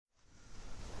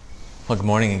Well, good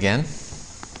morning again.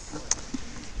 If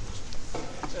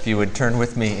you would turn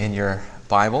with me in your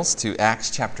Bibles to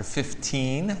Acts chapter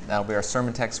 15. That'll be our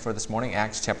sermon text for this morning.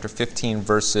 Acts chapter 15,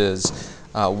 verses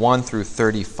 1 through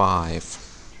 35.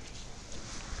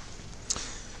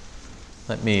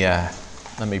 Let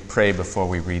me pray before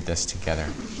we read this together.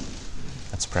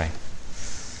 Let's pray.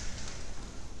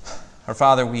 Our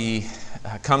Father, we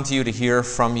come to you to hear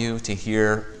from you,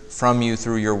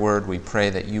 through your word. We pray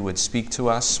that you would speak to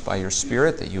us by your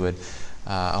Spirit, that you would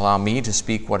allow me to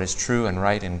speak what is true and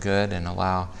right and good, and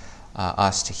allow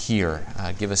us to hear.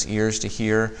 Give us ears to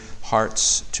hear,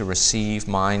 hearts to receive,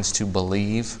 minds to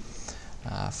believe,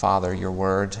 Father, your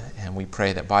word. And we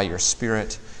pray that by your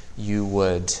Spirit you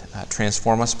would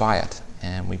transform us by it.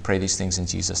 And we pray these things in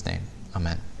Jesus' name.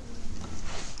 Amen.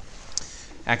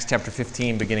 Acts chapter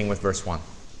 15, beginning with verse 1.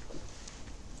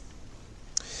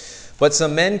 But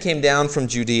some men came down from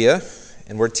Judea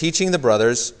and were teaching the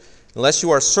brothers, unless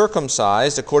you are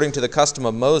circumcised according to the custom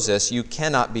of Moses, you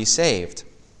cannot be saved.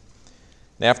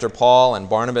 And after Paul and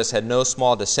Barnabas had no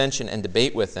small dissension and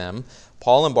debate with them,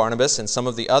 Paul and Barnabas and some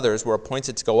of the others were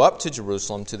appointed to go up to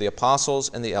Jerusalem to the apostles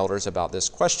and the elders about this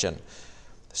question.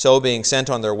 So, being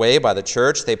sent on their way by the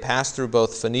church, they passed through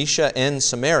both Phoenicia and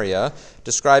Samaria,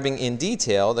 describing in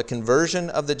detail the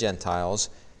conversion of the Gentiles,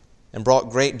 and brought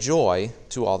great joy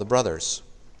to all the brothers.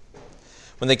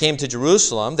 When they came to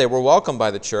Jerusalem, they were welcomed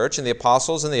by the church and the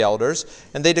apostles and the elders,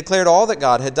 and they declared all that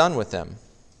God had done with them.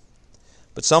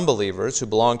 But some believers who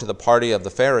belonged to the party of the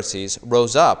Pharisees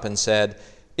rose up and said,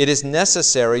 "It is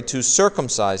necessary to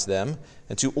circumcise them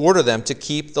and to order them to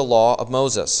keep the law of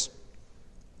Moses."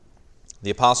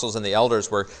 The apostles and the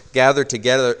elders were gathered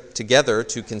together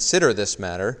to consider this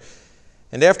matter,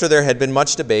 and after there had been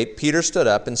much debate, Peter stood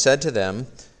up and said to them,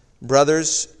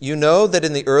 "Brothers, you know that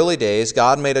in the early days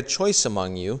God made a choice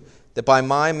among you, that by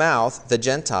my mouth the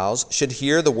Gentiles should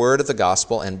hear the word of the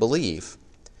gospel and believe.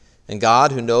 And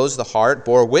God, who knows the heart,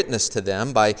 bore witness to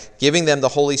them by giving them the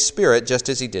Holy Spirit, just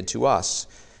as he did to us.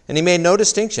 And he made no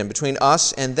distinction between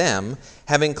us and them,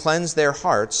 having cleansed their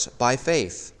hearts by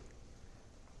faith.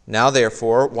 Now,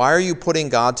 therefore, why are you putting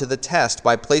God to the test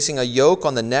by placing a yoke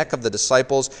on the neck of the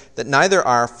disciples that neither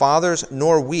our fathers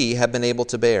nor we have been able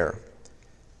to bear?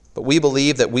 But we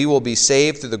believe that we will be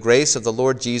saved through the grace of the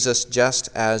Lord Jesus, just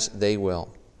as they will."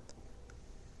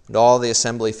 And all the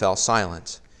assembly fell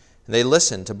silent, and they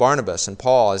listened to Barnabas and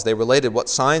Paul as they related what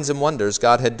signs and wonders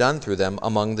God had done through them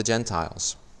among the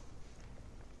Gentiles.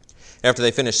 After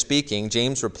they finished speaking,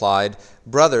 James replied,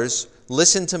 "Brothers,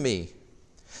 listen to me.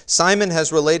 Simon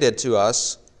has related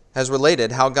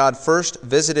how God first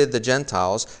visited the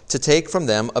Gentiles to take from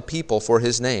them a people for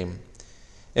his name.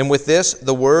 And with this,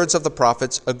 the words of the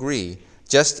prophets agree,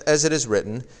 just as it is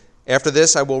written, 'After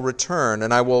this I will return,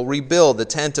 and I will rebuild the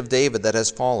tent of David that has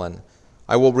fallen.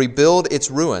 I will rebuild its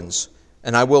ruins,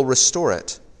 and I will restore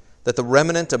it, that the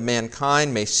remnant of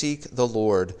mankind may seek the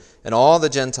Lord, and all the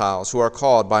Gentiles who are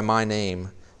called by my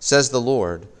name, says the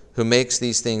Lord, who makes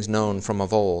these things known from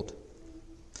of old.'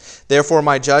 Therefore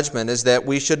my judgment is that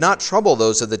we should not trouble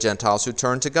those of the Gentiles who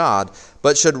turn to God,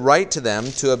 but should write to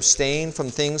them to abstain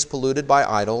from things polluted by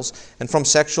idols, and from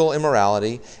sexual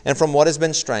immorality, and from what has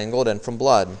been strangled, and from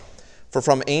blood. For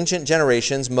from ancient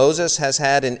generations Moses has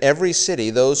had in every city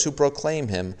those who proclaim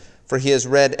him, for he is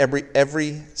read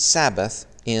every Sabbath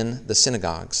in the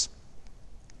synagogues."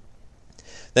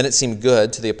 Then it seemed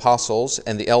good to the apostles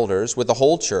and the elders with the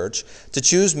whole church to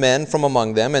choose men from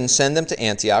among them and send them to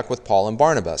Antioch with Paul and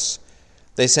Barnabas.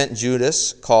 They sent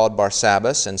Judas, called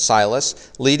Barsabbas, and Silas,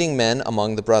 leading men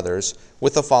among the brothers,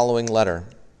 with the following letter.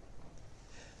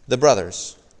 "The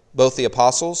brothers, both the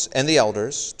apostles and the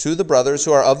elders, to the brothers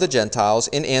who are of the Gentiles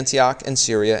in Antioch and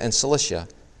Syria and Cilicia,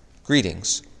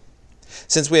 greetings.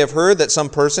 Since we have heard that some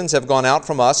persons have gone out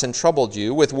from us and troubled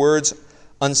you with words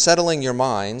unsettling your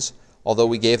minds, although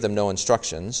we gave them no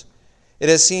instructions, it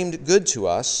has seemed good to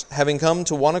us, having come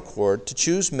to one accord, to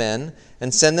choose men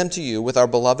and send them to you with our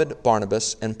beloved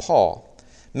Barnabas and Paul,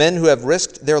 men who have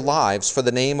risked their lives for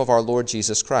the name of our Lord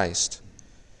Jesus Christ.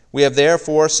 We have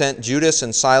therefore sent Judas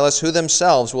and Silas, who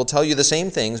themselves will tell you the same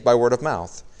things by word of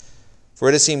mouth. For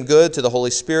it has seemed good to the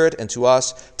Holy Spirit and to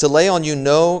us to lay on you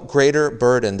no greater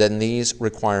burden than these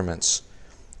requirements,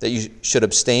 that you should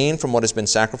abstain from what has been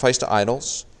sacrificed to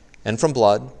idols, and from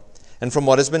blood, and from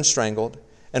what has been strangled,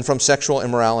 and from sexual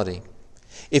immorality.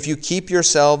 If you keep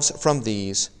yourselves from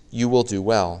these, you will do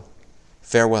well.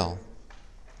 Farewell."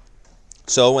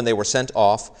 So when they were sent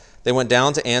off, they went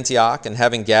down to Antioch, and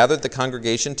having gathered the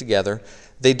congregation together,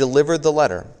 they delivered the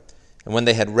letter. And when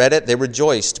they had read it, they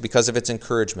rejoiced because of its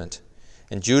encouragement.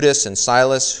 And Judas and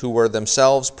Silas, who were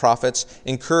themselves prophets,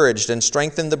 encouraged and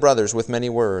strengthened the brothers with many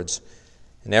words.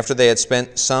 And after they had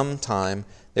spent some time,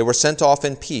 they were sent off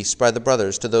in peace by the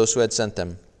brothers to those who had sent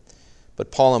them.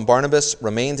 But Paul and Barnabas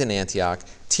remained in Antioch,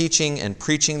 teaching and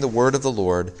preaching the word of the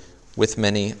Lord with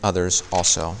many others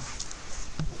also.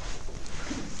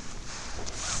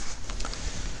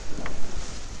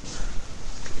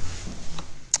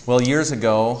 Well, years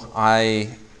ago,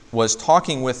 I was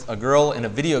talking with a girl in a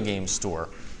video game store,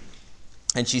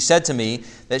 and she said to me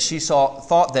that she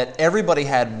thought that everybody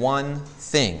had one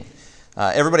thing.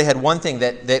 Everybody had one thing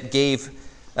that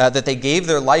they gave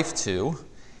their life to,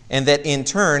 and that in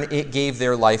turn it gave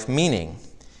their life meaning.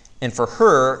 And for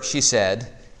her, she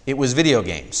said, it was video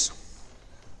games.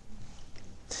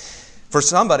 For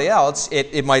somebody else,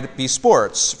 it might be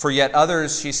sports. For yet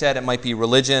others, she said, it might be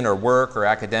religion or work or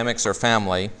academics or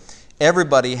family.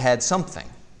 Everybody had something,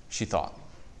 she thought.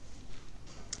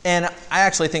 And I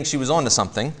actually think she was onto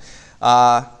something.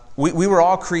 We were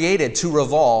all created to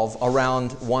revolve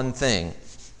around one thing.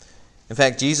 In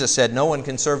fact, Jesus said no one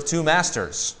can serve two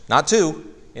masters. Not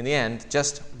two, in the end,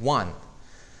 just one.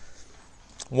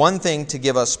 One thing to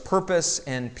give us purpose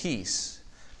and peace.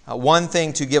 One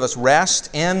thing to give us rest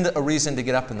and a reason to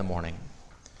get up in the morning.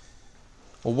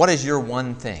 Well, what is your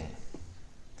one thing?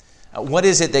 What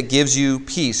is it that gives you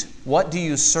peace? What do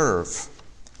you serve?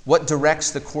 What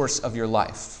directs the course of your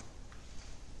life?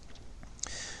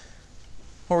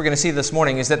 What we're going to see this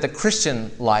morning is that the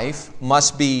Christian life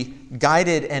must be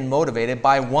guided and motivated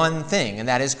by one thing, and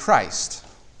that is Christ.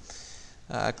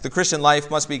 The Christian life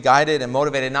must be guided and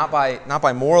motivated not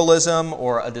by moralism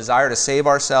or a desire to save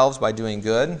ourselves by doing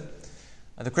good.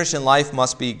 The Christian life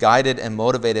must be guided and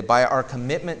motivated by our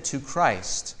commitment to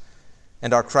Christ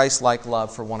and our Christ-like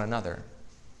love for one another.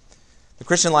 The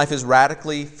Christian life is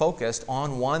radically focused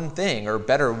on one thing, or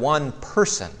better, one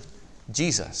person,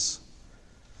 Jesus.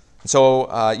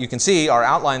 So you can see our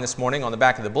outline this morning on the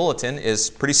back of the bulletin is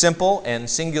pretty simple and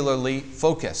singularly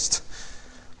focused.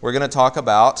 We're going to talk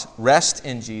about rest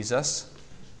in Jesus,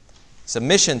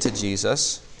 submission to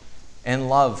Jesus, and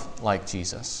love like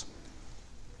Jesus.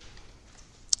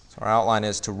 So our outline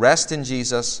is to rest in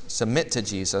Jesus, submit to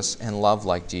Jesus, and love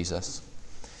like Jesus.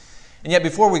 And yet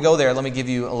before we go there, let me give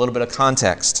you a little bit of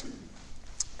context.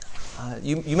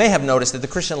 You may have noticed that the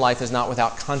Christian life is not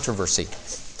without controversy.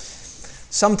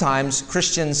 Sometimes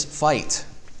Christians fight.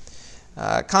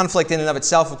 Conflict in and of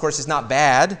itself, of course, is not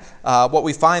bad. What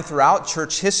we find throughout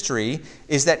church history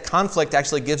is that conflict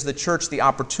actually gives the church the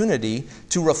opportunity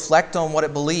to reflect on what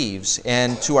it believes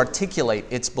and to articulate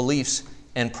its beliefs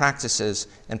and practices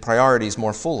and priorities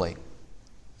more fully.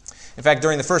 In fact,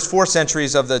 during the first 4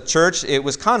 centuries of the church, it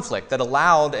was conflict that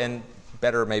allowed, and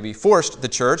better maybe forced, the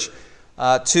church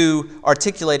to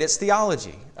articulate its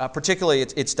theology, particularly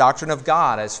its doctrine of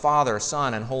God as Father,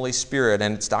 Son, and Holy Spirit,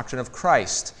 and its doctrine of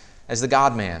Christ as the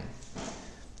God-man.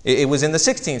 It was in the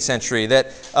 16th century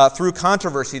that through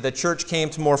controversy, the church came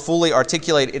to more fully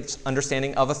articulate its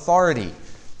understanding of authority,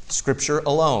 Scripture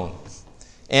alone,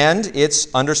 and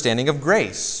its understanding of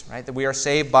grace, right? That we are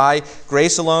saved by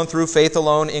grace alone, through faith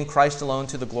alone, in Christ alone,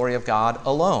 to the glory of God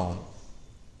alone.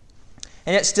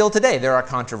 And yet still today there are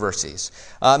controversies,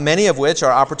 many of which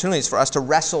are opportunities for us to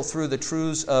wrestle through the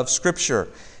truths of Scripture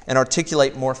and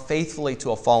articulate more faithfully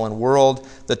to a fallen world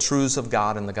the truths of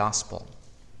God and the gospel.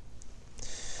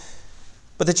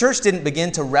 But the church didn't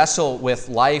begin to wrestle with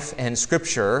life and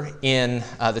Scripture in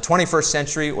the 21st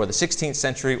century or the 16th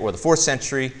century or the 4th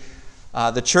century.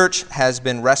 The church has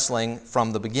been wrestling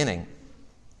from the beginning.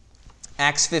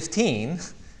 Acts 15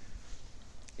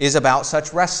 is about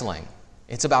such wrestling.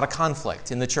 It's about a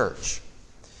conflict in the church.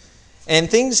 And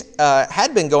things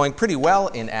had been going pretty well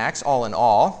in Acts, all in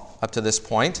all, up to this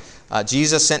point.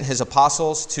 Jesus sent his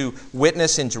apostles to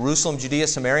witness in Jerusalem, Judea,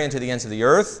 Samaria, and to the ends of the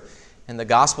earth. And the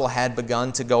gospel had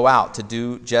begun to go out to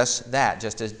do just that,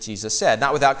 just as Jesus said.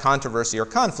 Not without controversy or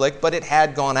conflict, but it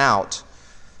had gone out.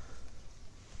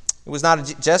 It was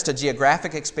not just a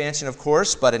geographic expansion, of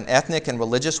course, but an ethnic and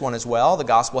religious one as well. The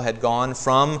gospel had gone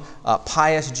from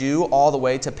pious Jew all the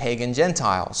way to pagan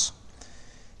Gentiles.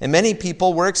 And many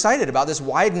people were excited about this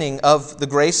widening of the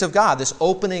grace of God, this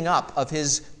opening up of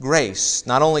His grace,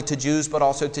 not only to Jews but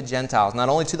also to Gentiles, not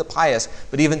only to the pious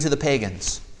but even to the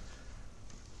pagans.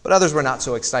 But others were not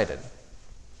so excited.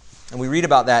 And we read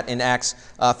about that in Acts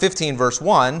 15, verse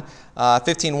 1.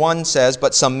 15:1 says,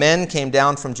 "But some men came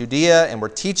down from Judea and were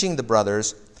teaching the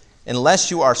brothers, 'Unless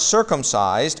you are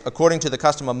circumcised according to the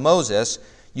custom of Moses,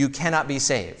 you cannot be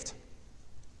saved.'"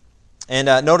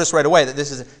 And notice right away that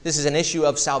this is an issue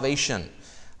of salvation.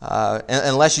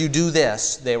 Unless you do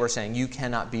this, they were saying, you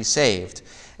cannot be saved.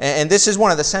 And this is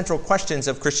one of the central questions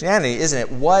of Christianity, isn't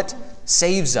it? What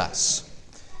saves us?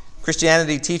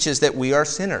 Christianity teaches that we are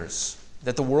sinners,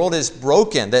 that the world is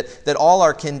broken, that all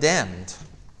are condemned.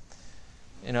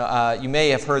 You may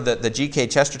have heard the G.K.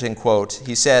 Chesterton quote.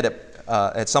 He said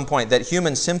at some point that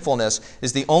human sinfulness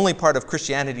is the only part of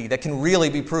Christianity that can really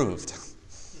be proved.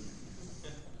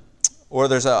 Or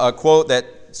there's a quote that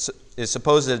is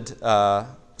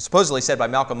supposedly said by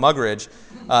Malcolm Muggeridge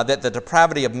that the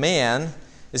depravity of man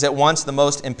is at once the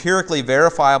most empirically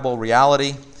verifiable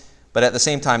reality, but at the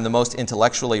same time the most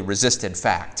intellectually resisted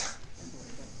fact.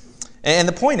 And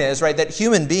the point is, right, that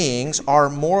human beings are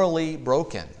morally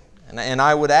broken. And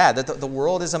I would add that the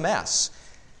world is a mess.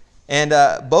 And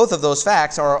both of those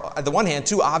facts are, on the one hand,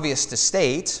 too obvious to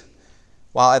state,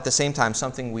 while at the same time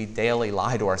something we daily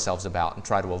lie to ourselves about and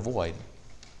try to avoid.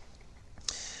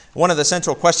 One of the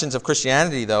central questions of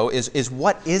Christianity, though, is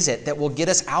what is it that will get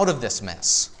us out of this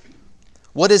mess?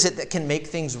 What is it that can make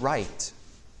things right?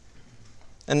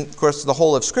 And, of course, the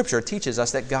whole of Scripture teaches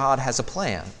us that God has a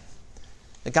plan,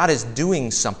 that God is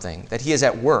doing something, that He is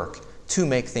at work to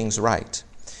make things right.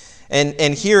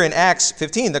 And here in Acts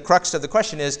 15, the crux of the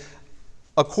question is,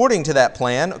 according to that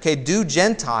plan, okay, do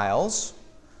Gentiles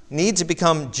need to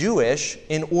become Jewish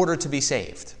in order to be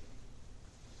saved?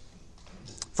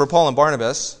 For Paul and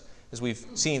Barnabas, as we've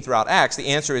seen throughout Acts, the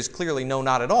answer is clearly no,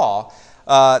 not at all.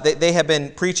 They have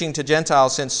been preaching to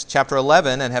Gentiles since chapter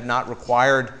 11 and have not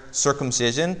required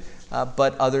circumcision,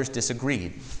 but others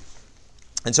disagreed.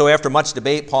 And so after much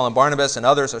debate, Paul and Barnabas and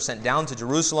others are sent down to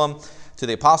Jerusalem to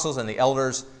the apostles and the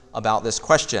elders about this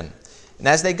question. And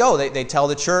as they go, they tell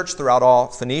the church throughout all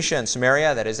Phoenicia and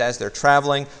Samaria, that is, as they're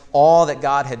traveling, all that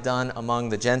God had done among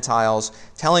the Gentiles,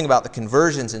 telling about the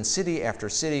conversions in city after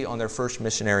city on their first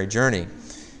missionary journey.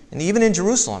 And even in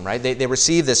Jerusalem, right, they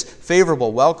received this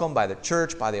favorable welcome by the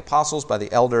church, by the apostles, by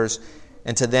the elders,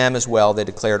 and to them as well they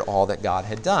declared all that God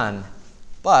had done.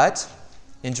 But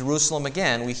in Jerusalem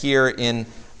again, we hear in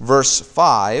verse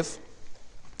 5,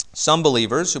 some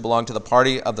believers who belonged to the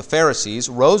party of the Pharisees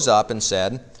rose up and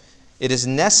said, "It is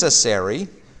necessary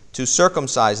to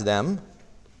circumcise them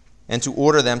and to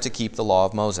order them to keep the law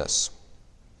of Moses."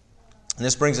 And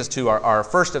this brings us to our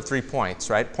first of 3 points,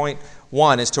 right? Point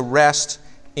 1 is to rest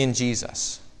in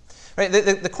Jesus. Right?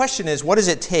 The question is, what does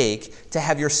it take to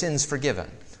have your sins forgiven?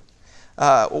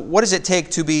 What does it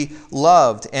take to be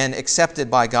loved and accepted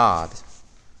by God?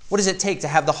 What does it take to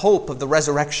have the hope of the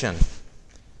resurrection?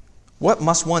 What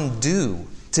must one do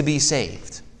to be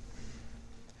saved?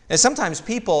 And sometimes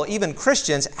people, even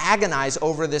Christians, agonize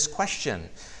over this question.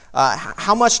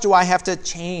 How much do I have to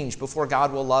change before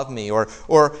God will love me? Or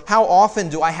how often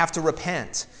do I have to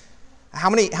repent? How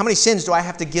many sins do I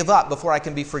have to give up before I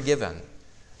can be forgiven?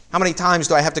 How many times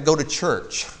do I have to go to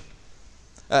church?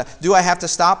 Do I have to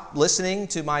stop listening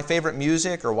to my favorite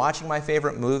music or watching my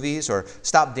favorite movies or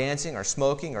stop dancing or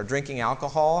smoking or drinking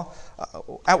alcohol?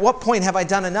 At what point have I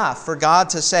done enough for God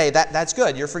to say, that's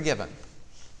good, you're forgiven?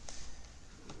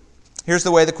 Here's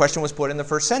the way the question was put in the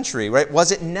first century, right?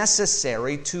 Was it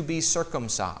necessary to be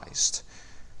circumcised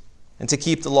and to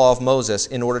keep the law of Moses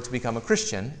in order to become a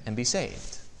Christian and be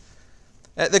saved?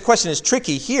 The question is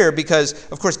tricky here because,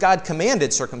 of course, God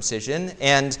commanded circumcision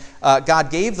and God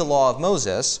gave the law of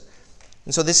Moses.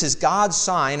 And so this is God's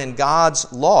sign and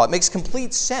God's law. It makes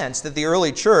complete sense that the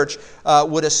early church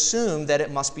would assume that it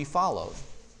must be followed.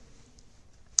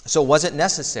 So was it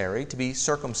necessary to be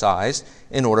circumcised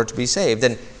in order to be saved?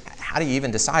 And how do you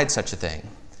even decide such a thing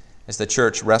as the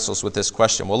church wrestles with this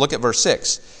question? Well, look at verse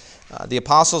 6. The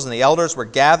apostles and the elders were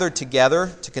gathered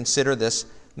together to consider this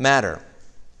matter.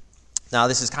 Now,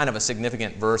 this is kind of a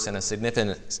significant verse and a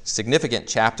significant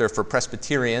chapter for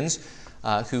Presbyterians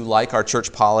who like our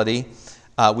church polity.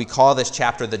 We call this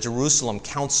chapter the Jerusalem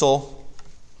Council.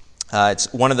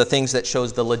 It's one of the things that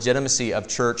shows the legitimacy of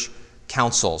church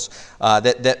councils,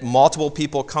 that multiple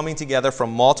people coming together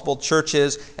from multiple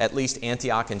churches, at least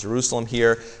Antioch and Jerusalem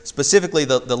here, specifically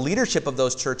the leadership of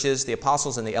those churches, the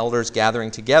apostles and the elders gathering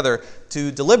together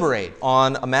to deliberate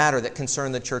on a matter that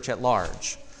concerned the church at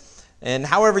large. And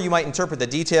however you might interpret the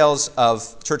details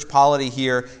of church polity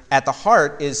here, at the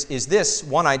heart is this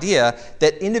one idea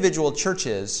that individual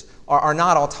churches are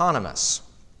not autonomous.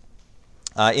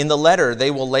 In the letter, they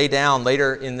will lay down,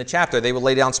 later in the chapter, they will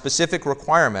lay down specific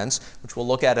requirements, which we'll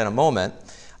look at in a moment.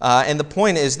 And the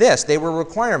point is this: they were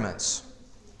requirements,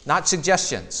 not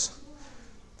suggestions.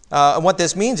 And what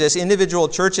this means is individual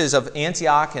churches of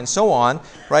Antioch and so on,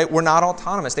 right, were not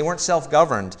autonomous. They weren't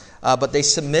self-governed, but they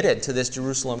submitted to this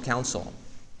Jerusalem council.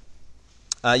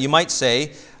 You might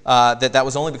say that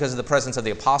was only because of the presence of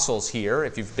the apostles here,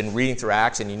 if you've been reading through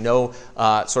Acts and you know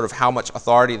sort of how much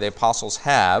authority the apostles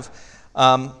have.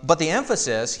 But the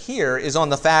emphasis here is on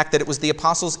the fact that it was the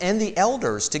apostles and the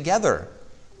elders together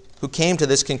who came to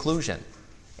this conclusion.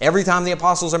 Every time the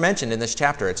apostles are mentioned in this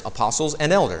chapter, it's apostles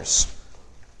and elders.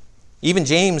 Even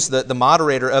James, the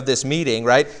moderator of this meeting,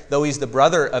 right, though he's the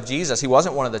brother of Jesus, he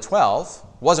wasn't one of the 12,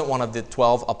 wasn't one of the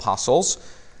 12 apostles.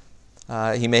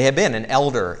 He may have been an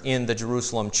elder in the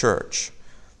Jerusalem church.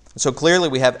 So clearly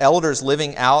we have elders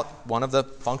living out one of the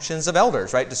functions of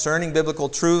elders, right, discerning biblical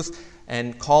truth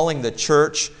and calling the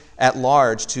church at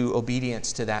large to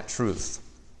obedience to that truth.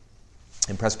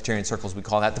 In Presbyterian circles, we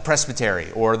call that the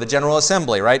presbytery or the General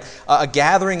Assembly, right? A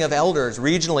gathering of elders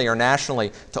regionally or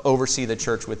nationally to oversee the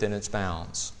church within its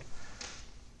bounds.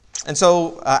 And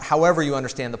so, however you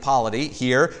understand the polity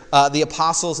here, the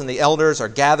apostles and the elders are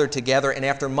gathered together, and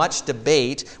after much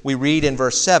debate, we read in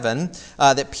verse 7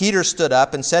 that Peter stood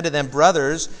up and said to them,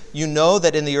 "Brothers, you know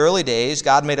that in the early days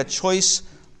God made a choice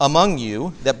among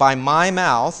you that by my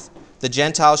mouth the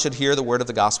Gentiles should hear the word of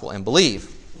the gospel and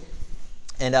believe."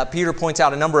 And Peter points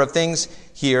out a number of things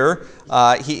here.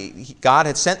 God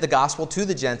had sent the gospel to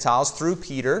the Gentiles through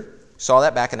Peter. Saw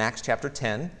that back in Acts chapter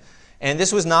 10. And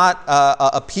this was not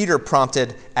a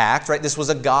Peter-prompted act, right? This was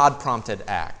a God-prompted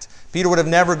act. Peter would have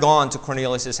never gone to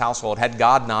Cornelius' household had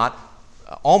God not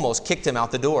almost kicked him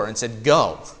out the door and said,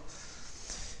 "Go."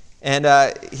 And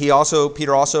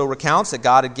Peter also recounts that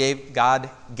God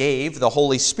gave the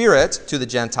Holy Spirit to the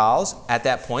Gentiles at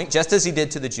that point, just as he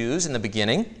did to the Jews in the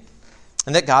beginning.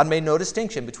 And that God made no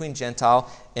distinction between Gentile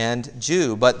and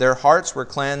Jew, but their hearts were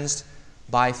cleansed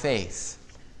by faith,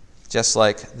 just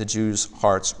like the Jews'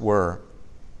 hearts were.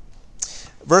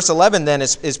 Verse 11 then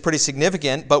is pretty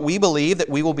significant, "But we believe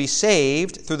that we will be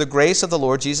saved through the grace of the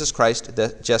Lord Jesus Christ,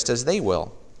 just as they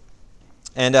will."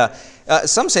 And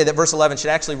some say that verse 11 should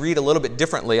actually read a little bit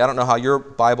differently. I don't know how your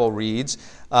Bible reads,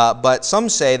 but some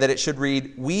say that it should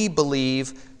read, "We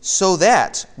believe so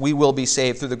that we will be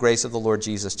saved through the grace of the Lord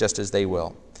Jesus, just as they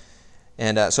will."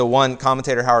 And so one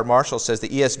commentator, Howard Marshall, says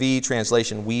the ESV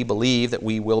translation, "We believe that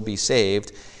we will be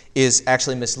saved," is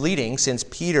actually misleading, since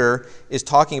Peter is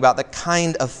talking about the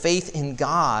kind of faith in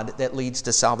God that leads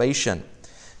to salvation.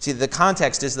 See, the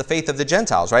context is the faith of the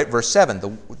Gentiles, right? Verse 7,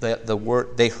 the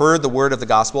word, they heard the word of the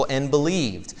gospel and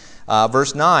believed.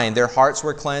 Verse 9, their hearts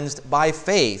were cleansed by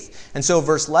faith. And so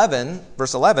verse 11,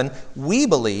 we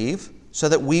believe so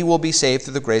that we will be saved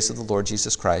through the grace of the Lord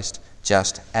Jesus Christ,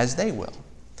 just as they will.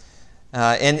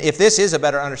 And if this is a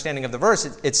better understanding of the verse,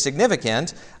 it's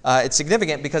significant. It's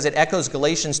significant because it echoes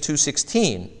Galatians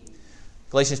 2:16.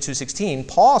 Galatians 2:16,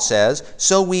 Paul says,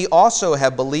 "So we also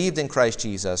have believed in Christ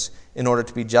Jesus in order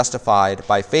to be justified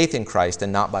by faith in Christ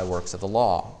and not by works of the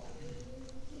law."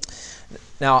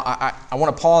 Now, I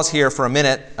want to pause here for a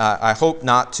minute. I hope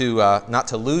not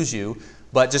to lose you,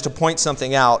 but just to point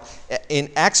something out. In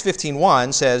Acts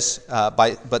 15:1 says,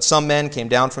 "But some men came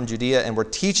down from Judea and were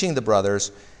teaching the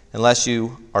brothers, unless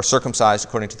you are circumcised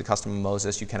according to the custom of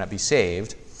Moses, you cannot be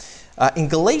saved." In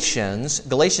Galatians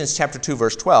chapter 2,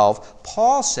 verse 12,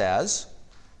 Paul says,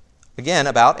 again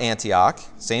about Antioch,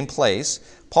 same place,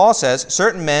 Paul says,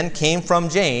 "Certain men came from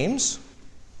James,"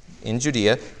 in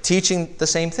Judea, teaching the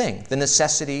same thing, the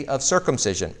necessity of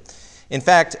circumcision. In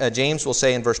fact, James will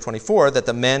say in verse 24 that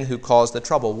the men who caused the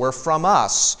trouble were from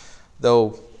us,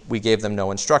 though we gave them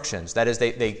no instructions. That is,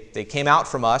 they came out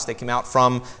from us, they came out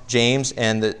from James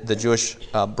and the Jewish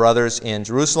brothers in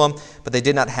Jerusalem, but they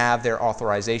did not have their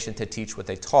authorization to teach what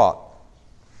they taught.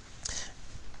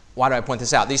 Why do I point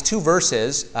this out? These two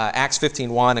verses, Acts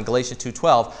 15:1 and Galatians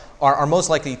 2:12, are most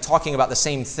likely talking about the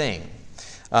same thing.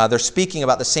 They're speaking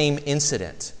about the same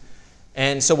incident.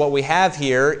 And so what we have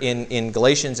here in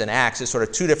Galatians and Acts is sort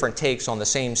of two different takes on the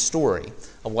same story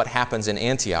of what happens in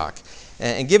Antioch.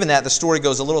 And given that, the story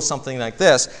goes a little something like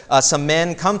this. Some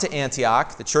men come to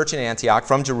Antioch, the church in Antioch,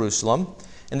 from Jerusalem,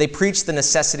 and they preach the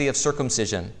necessity of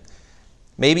circumcision,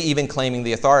 maybe even claiming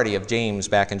the authority of James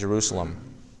back in Jerusalem.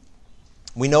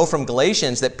 We know from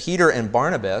Galatians that Peter and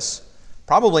Barnabas,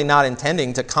 probably not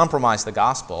intending to compromise the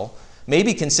gospel,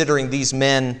 maybe considering these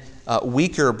men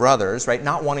weaker brothers, right,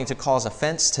 not wanting to cause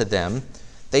offense to them,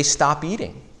 they stop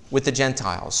eating with the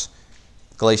Gentiles,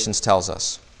 Galatians tells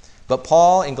us. But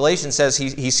Paul in Galatians says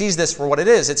he sees this for what it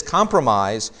is. It's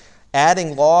compromise,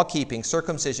 adding law-keeping,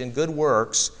 circumcision, good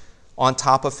works on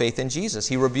top of faith in Jesus.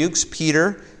 He rebukes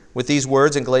Peter with these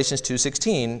words in Galatians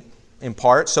 2:16, in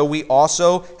part, "So we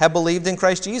also have believed in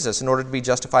Christ Jesus in order to be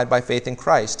justified by faith in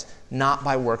Christ, not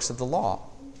by works of the law."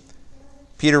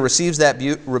 Peter receives that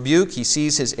rebuke, he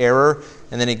sees his error,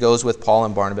 and then he goes with Paul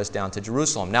and Barnabas down to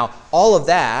Jerusalem. Now, all of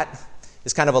that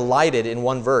is kind of elided in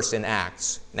one verse in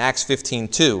Acts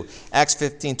 15:2. Acts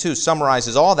 15:2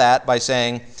 summarizes all that by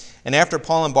saying, "And after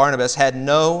Paul and Barnabas had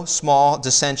no small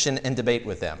dissension and debate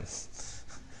with them."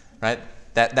 Right?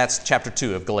 That's chapter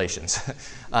 2 of Galatians.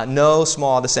 No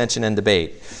small dissension and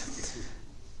debate.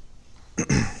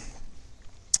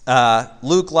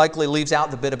 Luke likely leaves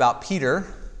out the bit about Peter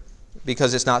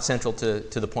because it's not central to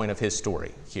the point of his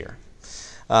story here.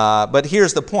 But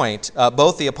here's the point.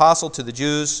 Both the apostle to the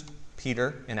Jews,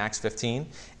 Peter in Acts 15,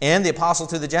 and the apostle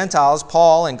to the Gentiles,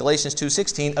 Paul in Galatians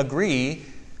 2:16, agree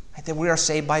that we are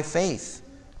saved by faith,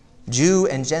 Jew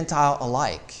and Gentile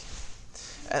alike.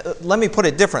 Let me put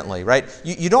it differently, right?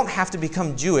 You don't have to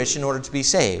become Jewish in order to be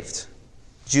saved.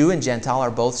 Jew and Gentile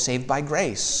are both saved by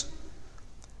grace.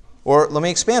 Or let me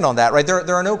expand on that, right?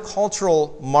 There are no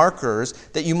cultural markers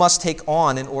that you must take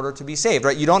on in order to be saved,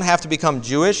 right? You don't have to become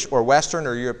Jewish or Western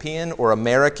or European or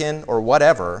American or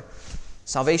whatever.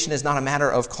 Salvation is not a matter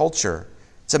of culture.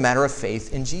 It's a matter of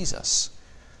faith in Jesus.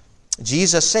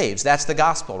 Jesus saves. That's the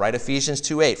gospel, right? Ephesians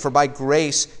 2:8. For by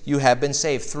grace you have been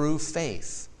saved through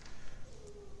faith.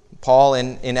 Paul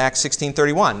in Acts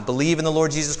 16:31. Believe in the Lord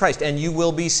Jesus Christ and you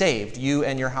will be saved, you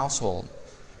and your household.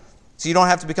 So you don't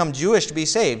have to become Jewish to be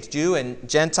saved. Jew and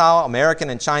Gentile, American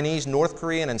and Chinese, North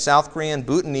Korean and South Korean,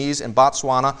 Bhutanese and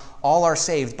Botswana, all are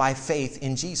saved by faith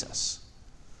in Jesus.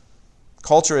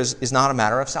 Culture is not a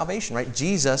matter of salvation, right?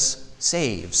 Jesus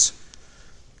saves.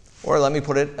 Or let me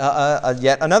put it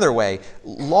yet another way.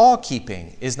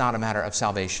 Law-keeping is not a matter of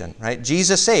salvation, right?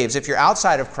 Jesus saves. If you're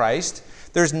outside of Christ,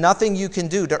 there's nothing you can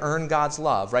do to earn God's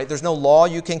love, right? There's no law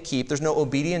you can keep. There's no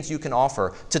obedience you can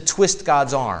offer to twist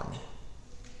God's arm.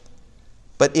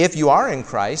 But if you are in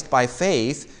Christ by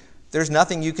faith, there's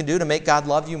nothing you can do to make God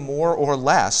love you more or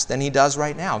less than He does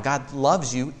right now. God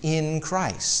loves you in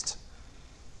Christ.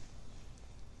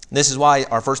 This is why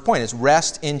our first point is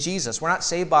rest in Jesus. We're not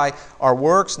saved by our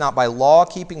works, not by law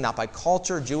keeping, not by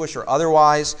culture, Jewish or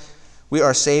otherwise. We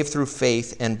are saved through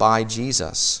faith and by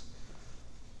Jesus.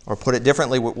 Or put it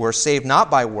differently, we're saved not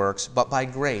by works, but by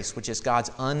grace, which is God's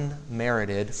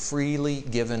unmerited, freely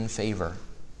given favor.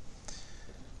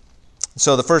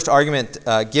 So the first argument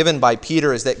given by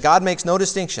Peter is that God makes no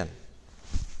distinction.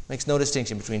 Makes no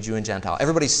distinction between Jew and Gentile.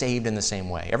 Everybody's saved in the same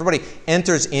way. Everybody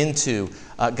enters into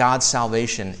God's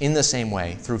salvation in the same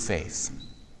way through faith.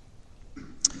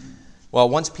 Well,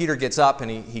 once Peter gets up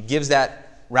and he gives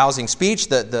that rousing speech,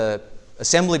 the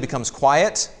assembly becomes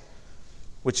quiet,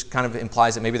 which kind of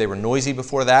implies that maybe they were noisy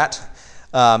before that.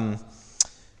 And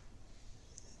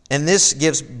this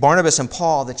gives Barnabas and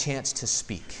Paul the chance to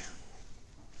speak.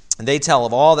 And they tell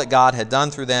of all that God had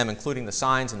done through them, including the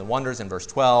signs and the wonders in verse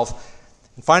 12.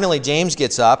 And finally, James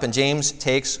gets up, and James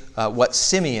takes what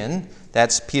Simeon,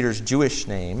 that's Peter's Jewish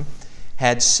name,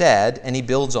 had said, and he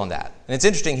builds on that. And it's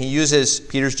interesting, he uses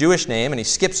Peter's Jewish name, and he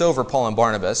skips over Paul and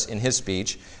Barnabas in his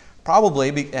speech,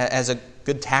 probably as a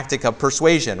good tactic of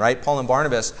persuasion, right? Paul and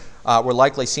Barnabas were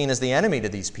likely seen as the enemy to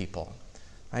these people.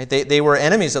 Right? They were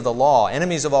enemies of the law,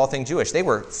 enemies of all things Jewish. They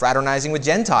were fraternizing with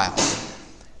Gentiles.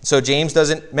 So James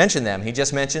doesn't mention them. He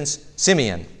just mentions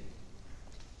Simeon.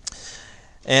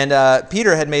 And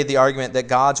Peter had made the argument that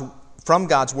from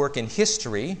God's work in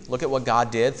history, look at what God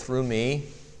did through me,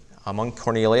 among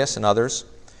Cornelius and others.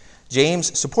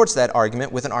 James supports that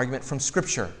argument with an argument from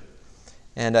Scripture.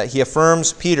 And he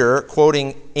affirms Peter,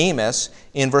 quoting Amos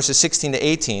in verses 16 to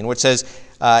 18, which says,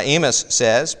 Amos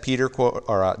says,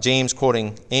 James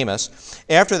quoting Amos,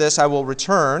 "After this I will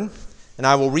return, and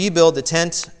I will rebuild the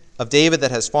tent of David that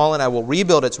has fallen. I will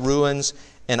rebuild its ruins,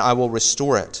 and I will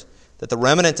restore it, that the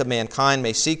remnant of mankind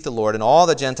may seek the Lord, and all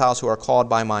the Gentiles who are called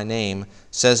by my name,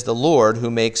 says the Lord,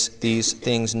 who makes these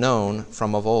things known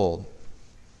from of old."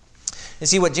 And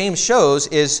see, what James shows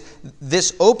is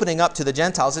this opening up to the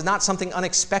Gentiles is not something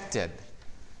unexpected.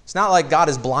 It's not like God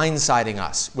is blindsiding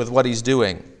us with what He's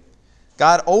doing.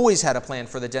 God always had a plan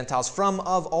for the Gentiles from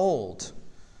of old.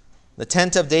 The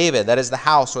tent of David, that is the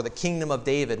house or the kingdom of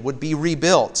David, would be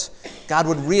rebuilt. God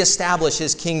would reestablish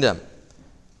His kingdom.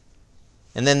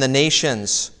 And then the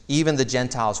nations, even the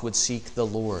Gentiles, would seek the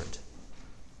Lord.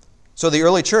 So the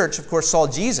early church, of course, saw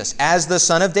Jesus as the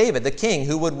Son of David, the King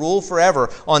who would rule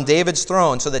forever on David's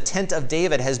throne. So the tent of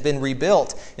David has been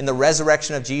rebuilt in the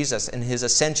resurrection of Jesus and His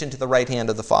ascension to the right hand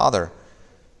of the Father.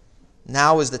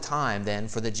 Now is the time, then,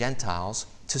 for the Gentiles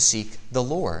to seek the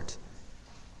Lord.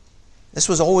 This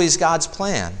was always God's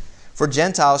plan, for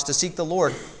Gentiles to seek the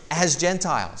Lord as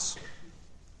Gentiles.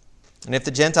 And if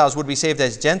the Gentiles would be saved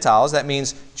as Gentiles, that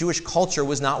means Jewish culture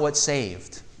was not what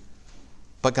saved,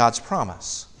 but God's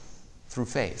promise through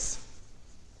faith.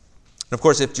 And of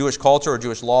course, if Jewish culture or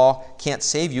Jewish law can't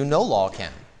save you, no law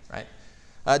can, right?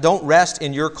 Don't rest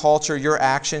in your culture, your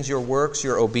actions, your works,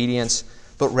 your obedience,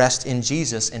 but rest in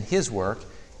Jesus and His work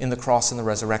in the cross and the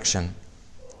resurrection.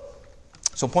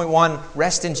 So point 1,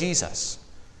 rest in Jesus.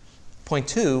 Point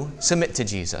 2, submit to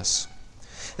Jesus.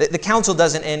 The counsel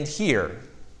doesn't end here.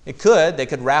 They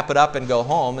could wrap it up and go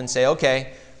home and say,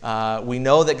 okay, we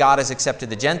know that God has accepted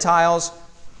the Gentiles,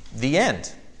 the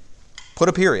end. Put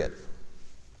a period.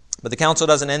 But the counsel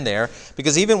doesn't end there,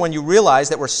 because even when you realize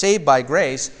that we're saved by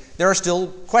grace, there are still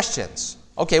questions.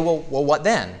 Okay, well, what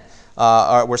then?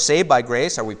 We're saved by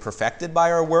grace. Are we perfected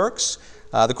by our works?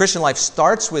 The Christian life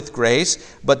starts with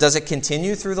grace, but does it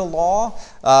continue through the law?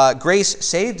 Grace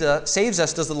saves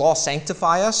us. Does the law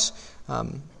sanctify us?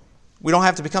 We don't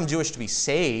have to become Jewish to be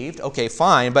saved. Okay,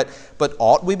 fine, but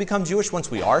ought we become Jewish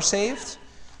once we are saved?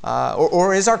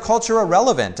 Or is our culture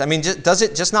irrelevant? I mean, does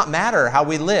it just not matter how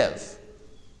we live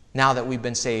now that we've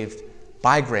been saved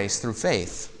by grace through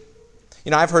faith?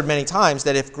 You know, I've heard many times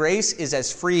that if grace is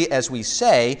as free as we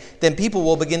say, then people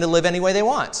will begin to live any way they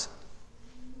want.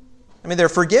 I mean, they're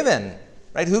forgiven,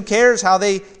 right? Who cares how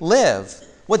they live?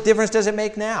 What difference does it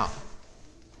make now?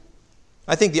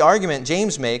 I think the argument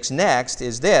James makes next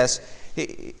is this.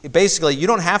 Basically, you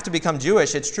don't have to become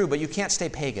Jewish, it's true, but you can't stay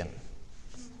pagan.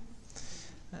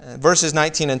 Verses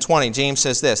 19 and 20, James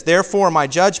says this, "Therefore my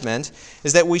judgment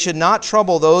is that we should not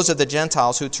trouble those of the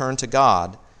Gentiles who turn to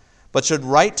God, but should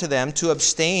write to them to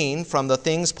abstain from the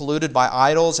things polluted by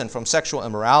idols and from sexual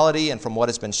immorality and from what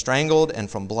has been strangled and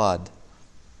from blood."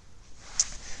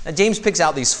 Now, James picks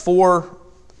out these 4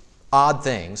 odd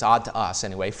things, odd to us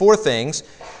anyway, 4 things,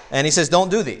 and he says don't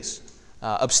do these.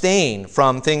 Abstain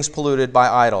from things polluted by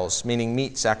idols, meaning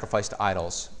meat sacrificed to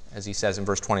idols, as he says in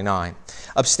verse 29.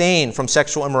 Abstain from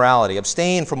sexual immorality.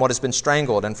 Abstain from what has been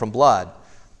strangled and from blood.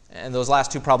 And those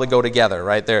last 2 probably go together,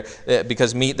 right?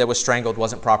 Because meat that was strangled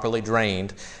wasn't properly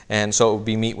drained, and so it would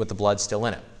be meat with the blood still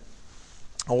in it.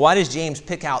 Well, why does James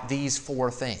pick out these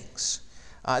 4 things?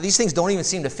 These things don't even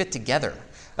seem to fit together.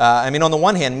 On the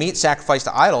one hand, meat sacrificed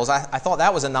to idols, I thought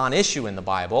that was a non-issue in the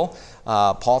Bible.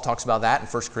 Paul talks about that in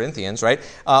 1 Corinthians, right?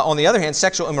 On the other hand,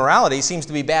 sexual immorality seems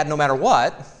to be bad no matter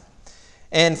what.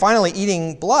 And finally,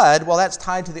 eating blood, well, that's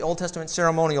tied to the Old Testament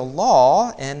ceremonial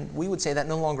law, and we would say that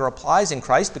no longer applies in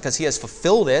Christ because He has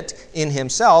fulfilled it in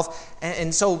Himself.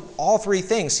 And so all 3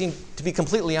 things seem to be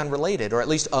completely unrelated, or at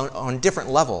least on different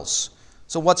levels.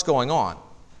 So what's going on?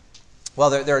 Well,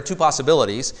 there are 2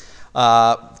 possibilities.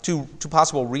 Two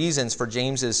possible reasons for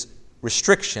James's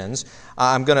restrictions.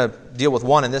 I'm going to deal with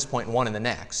one in this point and one in the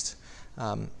next.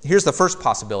 Here's the first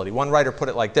possibility. One writer put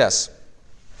it like this.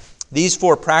 These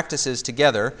 4 practices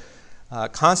together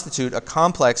constitute a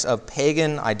complex of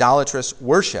pagan, idolatrous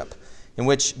worship in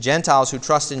which Gentiles who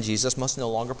trust in Jesus must no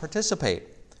longer participate.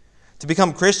 To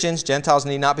become Christians, Gentiles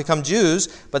need not become Jews,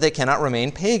 but they cannot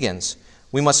remain pagans.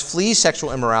 We must flee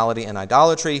sexual immorality and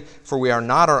idolatry, for we are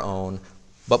not our own,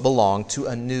 but belong to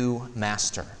a new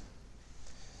master.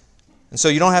 And so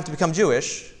you don't have to become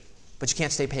Jewish, but you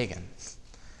can't stay pagan.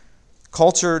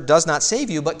 Culture does not save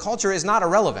you, but culture is not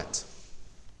irrelevant.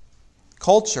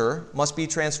 Culture must be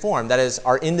transformed. That is,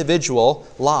 our individual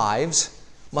lives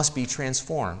must be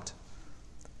transformed.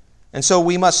 And so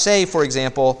we must say, for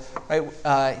example,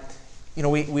 right,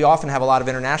 we often have a lot of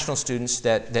international students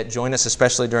that join us,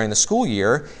 especially during the school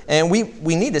year, and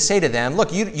we need to say to them,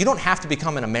 look, you don't have to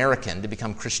become an American to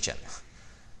become Christian,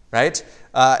 right?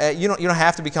 You don't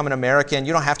have to become an American.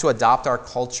 You don't have to adopt our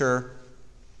culture,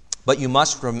 but you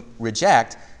must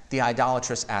reject the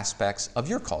idolatrous aspects of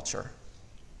your culture.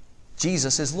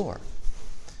 Jesus is Lord.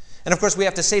 And of course, we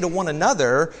have to say to one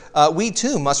another, we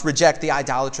too must reject the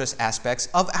idolatrous aspects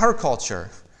of our culture.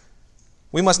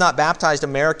 We must not baptize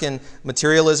American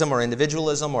materialism or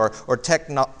individualism or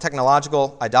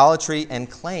technological idolatry and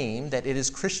claim that it is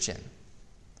Christian.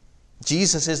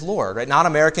 Jesus is Lord, right? Not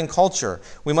American culture.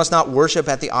 We must not worship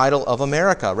at the idol of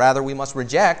America. Rather, we must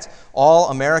reject all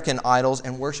American idols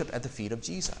and worship at the feet of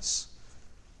Jesus.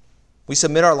 We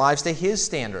submit our lives to His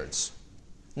standards,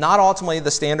 not ultimately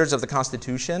the standards of the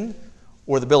Constitution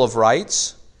or the Bill of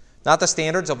Rights, not the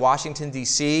standards of Washington,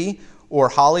 D.C., or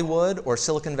Hollywood or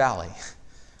Silicon Valley.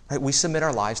 Right? We submit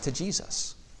our lives to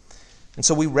Jesus. And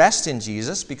so we rest in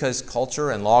Jesus because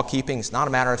culture and law-keeping is not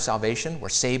a matter of salvation. We're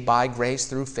saved by grace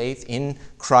through faith in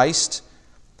Christ.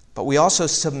 But we also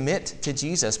submit to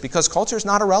Jesus because culture is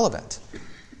not irrelevant.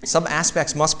 Some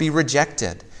aspects must be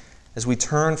rejected as we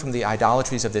turn from the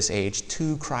idolatries of this age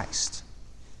to Christ.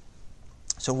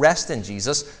 So rest in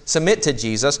Jesus, submit to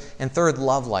Jesus, and third,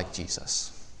 love like Jesus.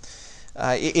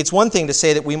 It's one thing to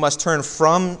say that we must turn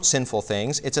from sinful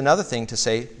things. It's another thing to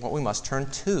say what we must turn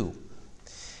to.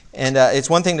 And it's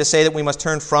one thing to say that we must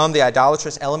turn from the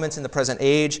idolatrous elements in the present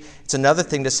age. It's another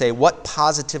thing to say what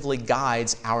positively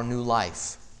guides our new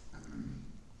life.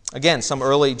 Again, some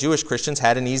early Jewish Christians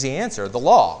had an easy answer: the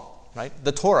law, right?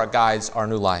 The Torah guides our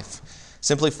new life.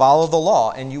 Simply follow the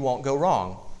law and you won't go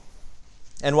wrong.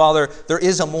 And while there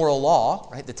is a moral law,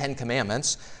 right, the Ten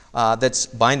Commandments, that's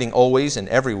binding always and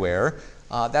everywhere,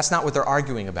 that's not what they're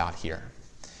arguing about here.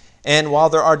 And while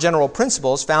there are general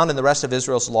principles found in the rest of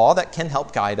Israel's law that can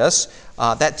help guide us,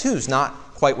 that too is not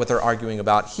quite what they're arguing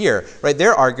about here. Right?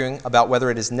 They're arguing about whether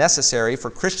it is necessary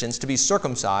for Christians to be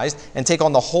circumcised and take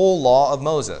on the whole law of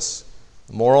Moses.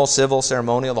 Moral, civil,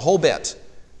 ceremonial, the whole bit.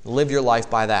 Live your life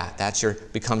by that. That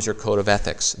becomes your code of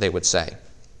ethics, they would say.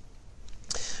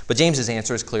 But James's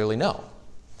answer is clearly no.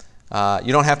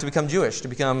 You don't have to become Jewish to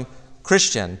become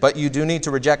Christian, but you do need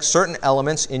to reject certain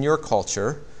elements in your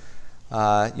culture.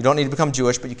 You don't need to become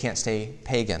Jewish, but you can't stay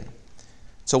pagan.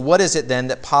 So what is it then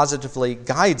that positively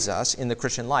guides us in the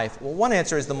Christian life? Well, one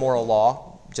answer is the moral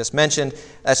law, just mentioned.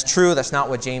 That's true. That's not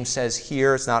what James says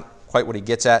here. It's not quite what he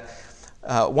gets at.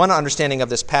 One understanding of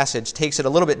this passage takes it a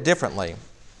little bit differently.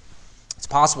 It's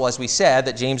possible, as we said,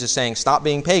 that James is saying, stop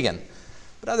being pagan.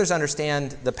 But others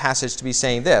understand the passage to be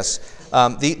saying this.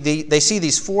 They see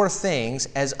these four things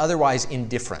as otherwise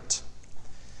indifferent.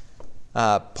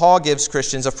 Paul gives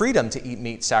Christians a freedom to eat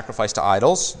meat sacrificed to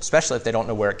idols, especially if they don't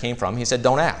know where it came from. He said,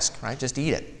 don't ask, right? Just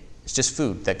eat it. It's just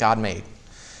food that God made.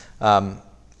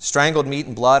 Strangled meat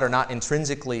and blood are not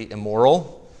intrinsically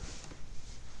immoral.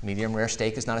 Medium rare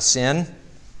steak is not a sin.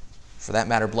 For that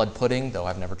matter, blood pudding, though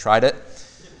I've never tried it.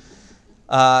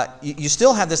 You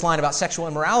still have this line about sexual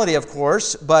immorality, of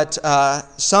course, but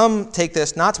some take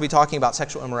this not to be talking about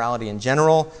sexual immorality in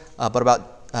general, but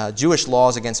about Jewish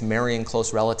laws against marrying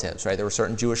close relatives. Right? There were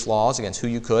certain Jewish laws against who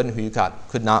you could and who you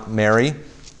could not marry.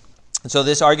 And so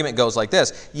this argument goes like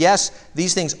this. Yes,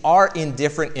 these things are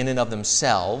indifferent in and of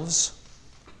themselves.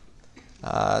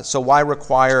 So why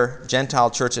require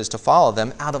Gentile churches to follow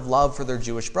them out of love for their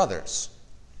Jewish brothers?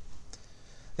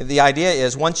 The idea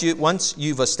is once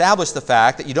you've established the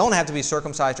fact that you don't have to be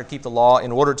circumcised or keep the law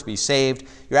in order to be saved,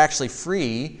 you're actually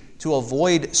free to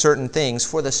avoid certain things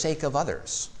for the sake of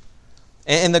others.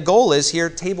 And the goal is here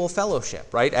table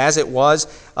fellowship, right? As it was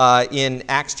in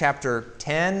Acts chapter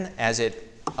 10, as it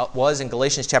was in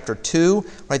Galatians chapter 2,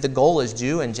 right? The goal is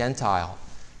Jew and Gentile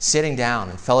sitting down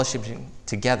and fellowshipping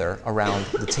together around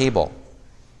the table.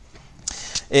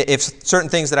 If certain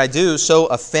things that I do so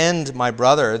offend my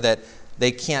brother that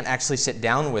they can't actually sit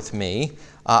down with me,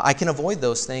 I can avoid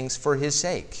those things for his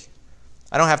sake.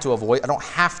 I don't have to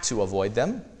avoid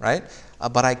them, right?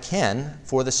 But I can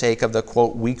for the sake of the,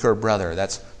 quote, weaker brother.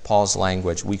 That's Paul's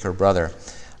language, weaker brother.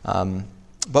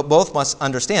 But both must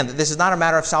understand that this is not a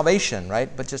matter of salvation,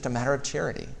 right? But just a matter of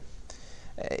charity.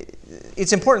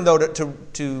 It's important, though,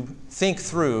 to think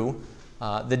through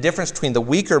the difference between the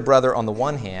weaker brother on the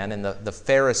one hand and the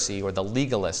Pharisee or the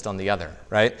legalist on the other,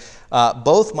 right?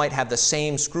 Both might have the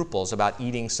same scruples about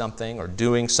eating something or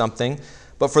doing something,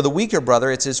 but for the weaker brother,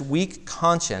 it's his weak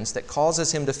conscience that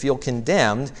causes him to feel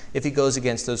condemned if he goes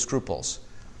against those scruples.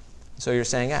 So you're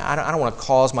saying, I don't want to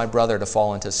cause my brother to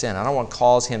fall into sin. I don't want to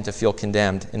cause him to feel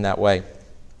condemned in that way.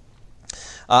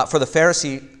 For the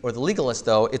Pharisee or the legalist,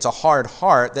 though, it's a hard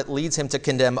heart that leads him to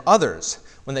condemn others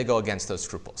when they go against those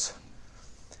scruples.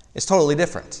 It's totally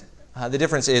different. The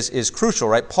difference is crucial,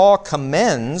 right? Paul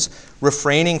commends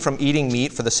refraining from eating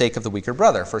meat for the sake of the weaker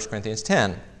brother, 1 Corinthians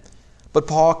 10. But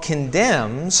Paul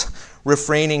condemns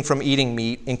refraining from eating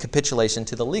meat in capitulation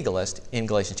to the legalist in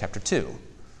Galatians chapter 2.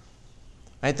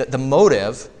 Right? The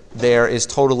motive there is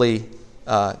totally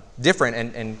different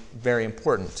and very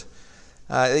important.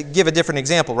 Give a different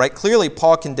example, right? Clearly,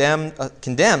 Paul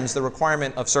condemns the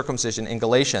requirement of circumcision in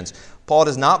Galatians. Paul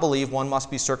does not believe one must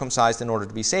be circumcised in order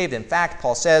to be saved. In fact,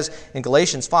 Paul says in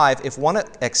Galatians 5, if one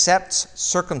accepts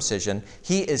circumcision,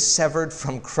 he is severed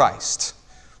from Christ.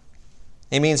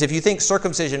 It means if you think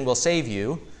circumcision will save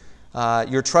you,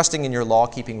 you're trusting in your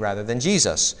law-keeping rather than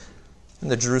Jesus.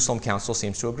 And the Jerusalem Council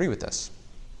seems to agree with this.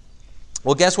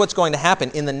 Well, guess what's going to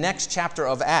happen in the next chapter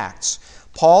of Acts?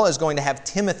 Paul is going to have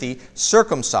Timothy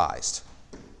circumcised,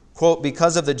 quote,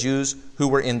 because of the Jews who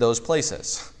were in those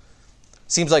places.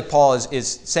 Seems like Paul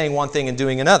is saying one thing and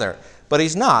doing another, but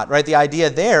he's not, right? The idea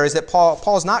there is that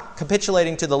Paul's not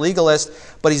capitulating to the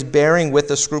legalist, but he's bearing with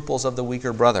the scruples of the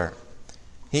weaker brother.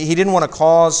 He didn't want to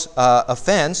cause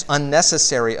offense,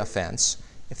 unnecessary offense,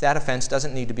 if that offense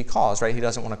doesn't need to be caused, right? He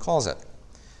doesn't want to cause it.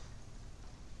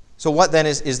 So what then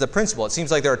is the principle? It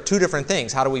seems like there are two different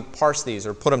things. How do we parse these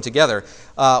or put them together?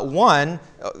 One,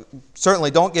 certainly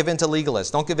don't give in to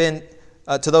legalists. Don't give in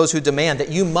to those who demand that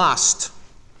you must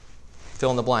fill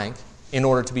in the blank, in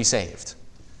order to be saved.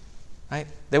 Right?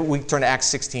 Then we turn to Acts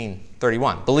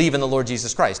 16:31. Believe in the Lord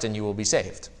Jesus Christ and you will be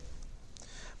saved.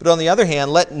 But on the other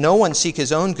hand, let no one seek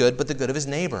his own good, but the good of his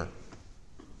neighbor,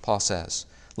 Paul says.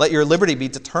 Let your liberty be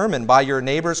determined by your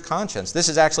neighbor's conscience. This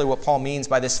is actually what Paul means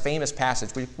by this famous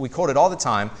passage. We quote it all the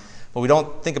time, but we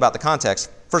don't think about the context.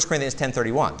 1 Corinthians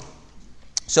 10:31.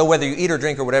 So whether you eat or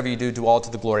drink or whatever you do all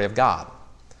to the glory of God.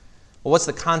 Well, what's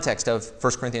the context of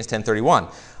 1 Corinthians 10:31?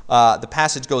 The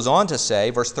passage goes on to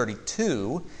say, verse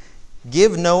 32,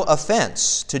 give no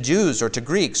offense to Jews or to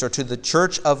Greeks or to the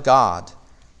church of God,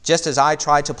 just as I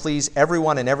try to please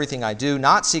everyone in everything I do,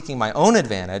 not seeking my own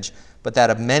advantage, but that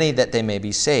of many that they may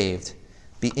be saved.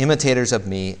 Be imitators of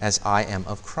me as I am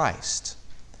of Christ.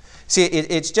 See,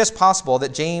 it's just possible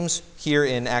that James, here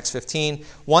in Acts 15,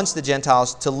 wants the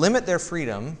Gentiles to limit their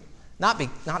freedom, not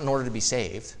in order to be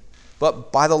saved,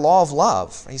 but by the law of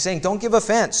love. He's saying, don't give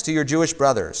offense to your Jewish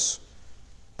brothers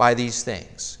by these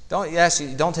things.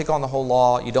 You don't take on the whole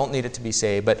law. You don't need it to be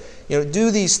saved, but do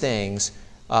these things,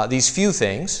 these few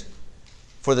things,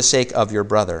 for the sake of your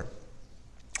brother.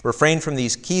 Refrain from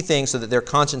these key things so that their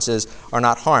consciences are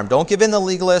not harmed. Don't give in to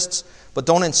legalists, but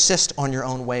don't insist on your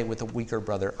own way with a weaker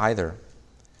brother either.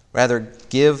 Rather,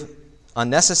 give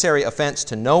unnecessary offense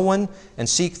to no one and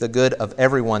seek the good of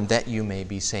everyone that you may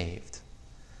be saved.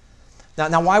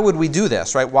 Now, why would we do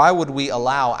this, right? Why would we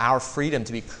allow our freedom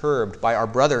to be curbed by our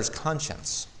brother's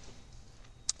conscience?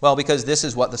 Well, because this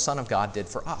is what the Son of God did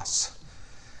for us.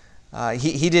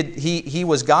 He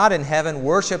was God in heaven,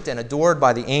 worshipped and adored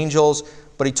by the angels,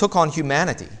 but he took on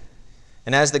humanity.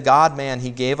 And as the God-man,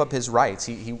 he gave up his rights.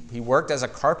 He worked as a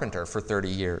carpenter for 30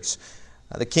 years.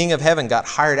 The King of heaven got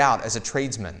hired out as a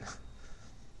tradesman.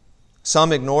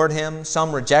 Some ignored him,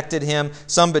 some rejected him,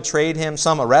 some betrayed him,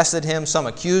 some arrested him, some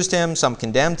accused him, some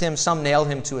condemned him, some nailed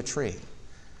him to a tree.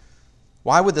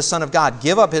 Why would the Son of God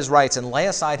give up his rights and lay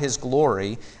aside his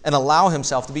glory and allow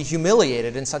himself to be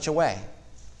humiliated in such a way?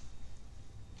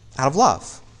 Out of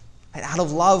love. Out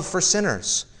of love for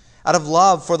sinners. Out of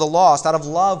love for the lost. Out of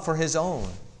love for his own.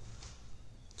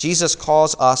 Jesus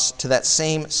calls us to that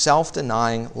same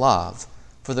self-denying love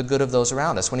for the good of those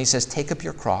around us when he says, take up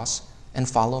your cross and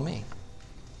follow me.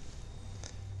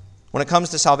 When it comes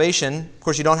to salvation, of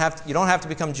course, you don't have to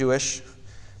become Jewish,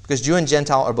 because Jew and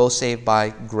Gentile are both saved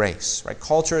by grace. Right?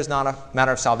 Culture is not a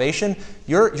matter of salvation.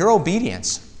 Your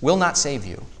obedience will not save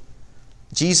you.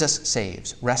 Jesus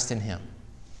saves. Rest in him.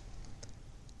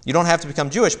 You don't have to become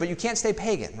Jewish, but you can't stay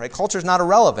pagan. Right? Culture is not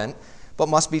irrelevant, but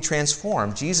must be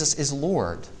transformed. Jesus is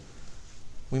Lord.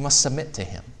 We must submit to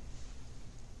him.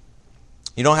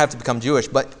 You don't have to become Jewish,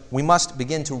 but we must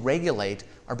begin to regulate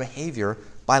our behavior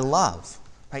by love.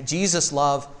 Right? Jesus'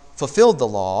 love fulfilled the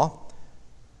law,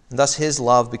 and thus his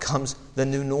love becomes the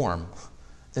new norm,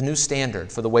 the new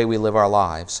standard for the way we live our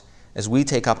lives as we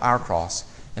take up our cross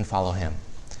and follow him.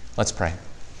 Let's pray.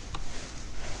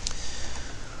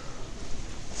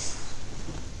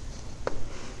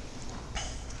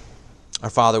 Our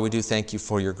Father, we do thank you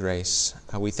for your grace.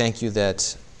 We thank you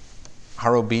that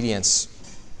our obedience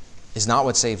is not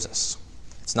what saves us.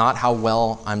 It's not how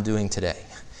well I'm doing today.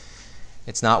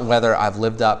 It's not whether I've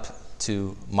lived up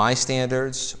to my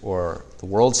standards or the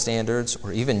world's standards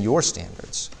or even your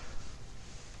standards.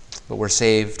 But we're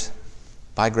saved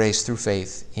by grace through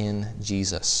faith in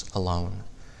Jesus alone.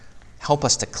 Help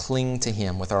us to cling to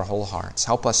him with our whole hearts.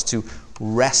 Help us to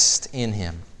rest in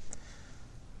him.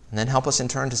 And then help us in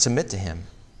turn to submit to him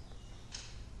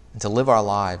and to live our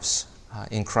lives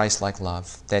in Christ-like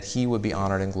love, that he would be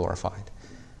honored and glorified.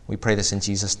 We pray this in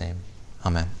Jesus' name.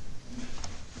 Amen.